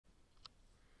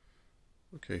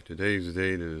Okay, today's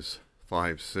date is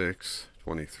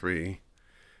 5/6/23.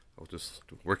 I was just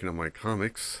working on my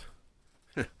comics.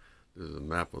 This is a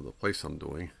map of the place I'm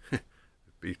doing. The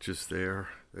beach is there.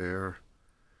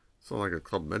 It's all like a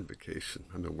Club Med vacation.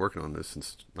 I've been working on this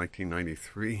since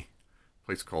 1993. A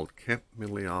place called Camp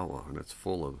Miliawa, and it's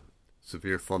full of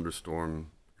severe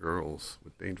thunderstorm girls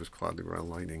with dangerous cloudy ground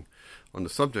lightning. On the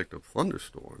subject of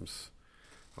thunderstorms,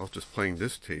 I was just playing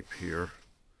this tape here.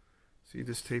 See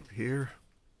this tape here?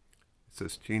 It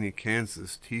says Jeannie,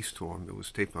 Kansas, Tstorm. It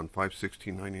was taped on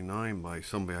 5/16/99 by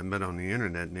somebody I met on the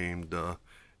internet named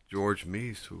George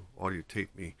Meese, who audio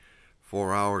taped me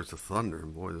 4 hours of thunder.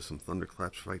 And boy, there's some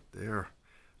thunderclaps right there.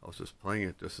 I was just playing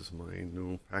it just as my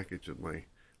new package of my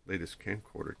latest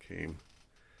camcorder came.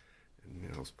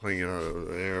 And I was playing it out of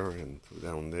there and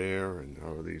down there and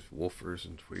out of these woofers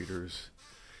and tweeters.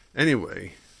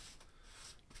 Anyway,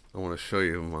 I want to show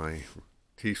you my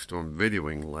Tstorm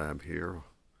videoing lab here.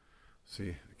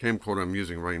 See, the camcorder I'm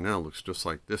using right now looks just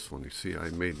like this one. You see, I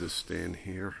made this stand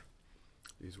here.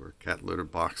 These were cat litter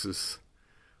boxes.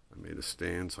 I made a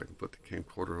stand so I can put the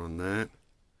camcorder on that.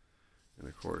 And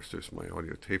of course, there's my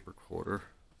audio tape recorder.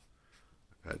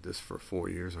 I've had this for 4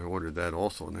 years. I ordered that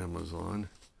also on Amazon.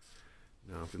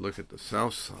 Now, if you look at the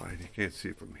south side, you can't see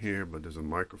it from here, but there's a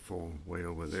microphone way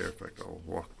over there. In fact, I'll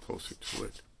walk closer to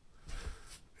it.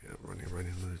 Yeah, running right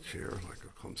into the chair like a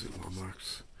clumsy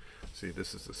lummox. See,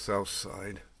 this is the south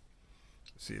side.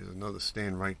 See, there's another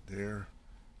stand right there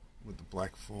with the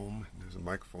black foam. And there's a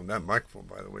microphone. That microphone,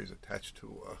 by the way, is attached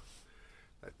to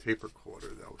that tape recorder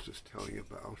that I was just telling you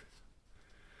about.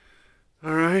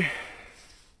 All right.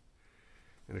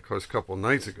 And of course, a couple of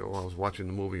nights ago, I was watching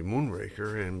the movie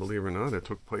Moonraker, and believe it or not, it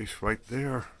took place right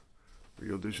there,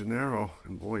 Rio de Janeiro.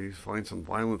 And boy, you find some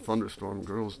violent thunderstorm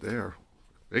girls there,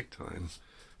 big time.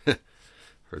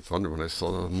 Heard thunder when I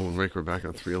saw the Moonraker back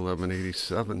on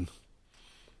 3/11/87.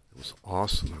 It was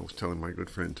awesome. I was telling my good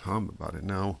friend Tom about it.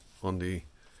 Now, on the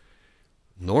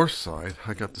north side,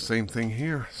 I got the same thing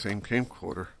here, same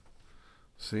camcorder.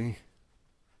 See,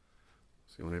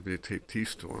 when I videotape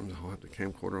Tstorms, I'll have the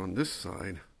camcorder on this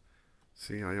side.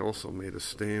 See, I also made a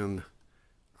stand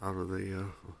out of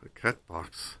the cat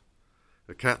box,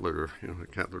 a cat litter. You know, the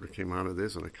cat litter came out of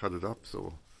this, and I cut it up,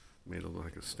 so I made it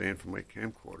like a stand for my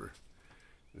camcorder.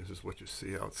 This is what you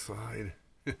see outside.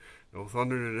 No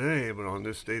thunder today, but on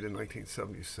this date in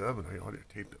 1977, I audio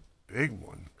taped a big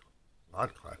one. A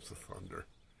lot of claps of thunder.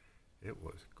 It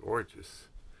was gorgeous.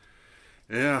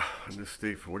 Yeah, on this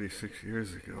date 46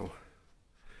 years ago.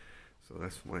 So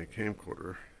that's my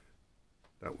camcorder.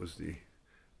 That was the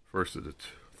first of the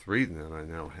three that I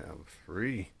now have.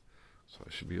 3. So I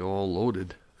should be all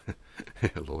loaded.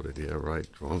 Loaded, yeah,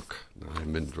 right, drunk. Now, I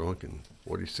haven't been drunk in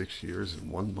 46 years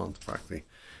in 1 month practically.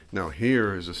 Now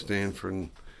here is a stand for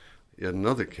yet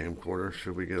another camcorder.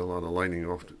 Should we get a lot of lighting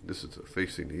off? This is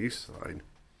facing the east side.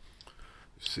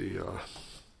 You see, I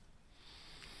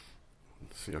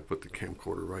put the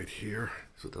camcorder right here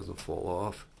so it doesn't fall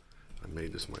off. I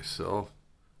made this myself.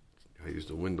 I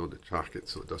used a window to chock it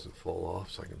so it doesn't fall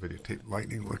off, so I can videotape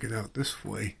lightning looking out this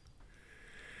way.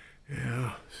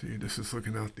 Yeah, see, this is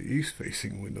looking out the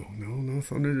east-facing window. No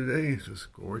thunder today. It's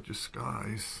just gorgeous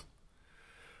skies.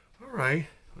 All right,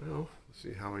 well, let's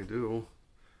see how I do.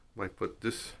 Might put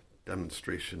this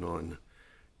demonstration on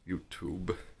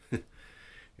YouTube. You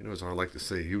know, as I like to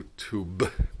say, YouTube,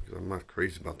 because I'm not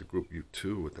crazy about the group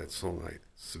U2 with that song I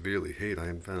severely hate. I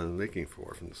am found licking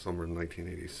for from the summer of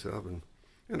 1987.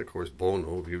 And of course,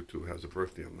 Bono of U2 has a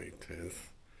birthday on May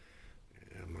 10th.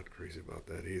 Yeah, I'm not crazy about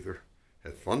that either.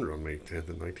 Had thunder on May 10th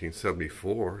in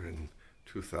 1974 and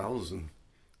 2000.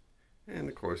 And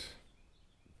of course,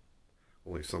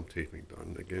 only some taping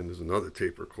done. Again, there's another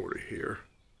tape recorder here.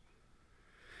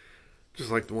 Just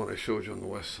like the one I showed you on the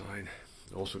west side.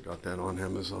 Also got that on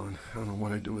Amazon. I don't know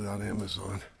what I'd do without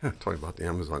Amazon. Talking about the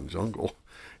Amazon jungle.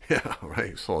 Yeah,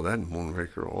 right. Saw that in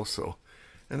Moonraker also.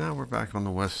 And now we're back on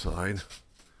the west side.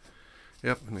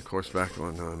 Yep, and of course back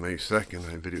on May 2nd,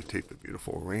 I videotaped the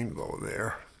beautiful rainbow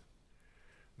there.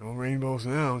 No rainbows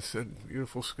now. It said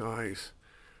beautiful skies.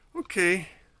 Okay.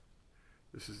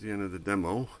 This is the end of the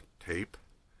demo tape.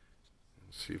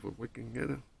 Let's see if we can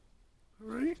get it. All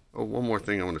right. Oh, one more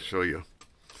thing I want to show you.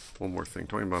 One more thing.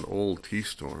 Talking about old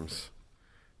Tstorms.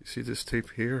 You see this tape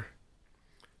here?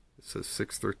 It says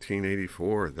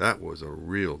 6/13/84. That was a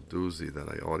real doozy that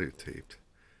I audio taped.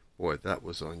 Boy, that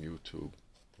was on YouTube.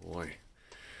 Boy.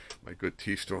 My good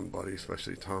Tstorm buddies,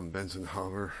 especially Tom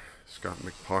Benzenhower, Scott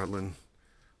McPartlin,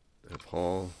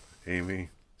 Paul, Amy,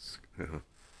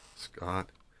 Scott.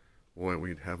 Boy,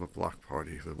 we'd have a block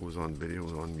party if it was on video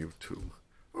on YouTube.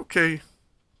 Okay.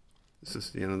 This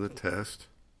is the end of the test.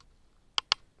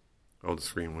 Oh, the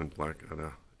screen went black.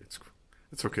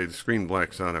 It's okay. The screen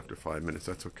blacks out after 5 minutes.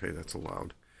 That's okay. That's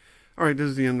allowed. All right, this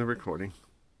is the end of the recording.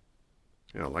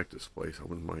 Yeah, I like this place. I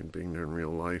wouldn't mind being there in real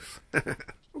life.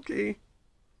 Okay.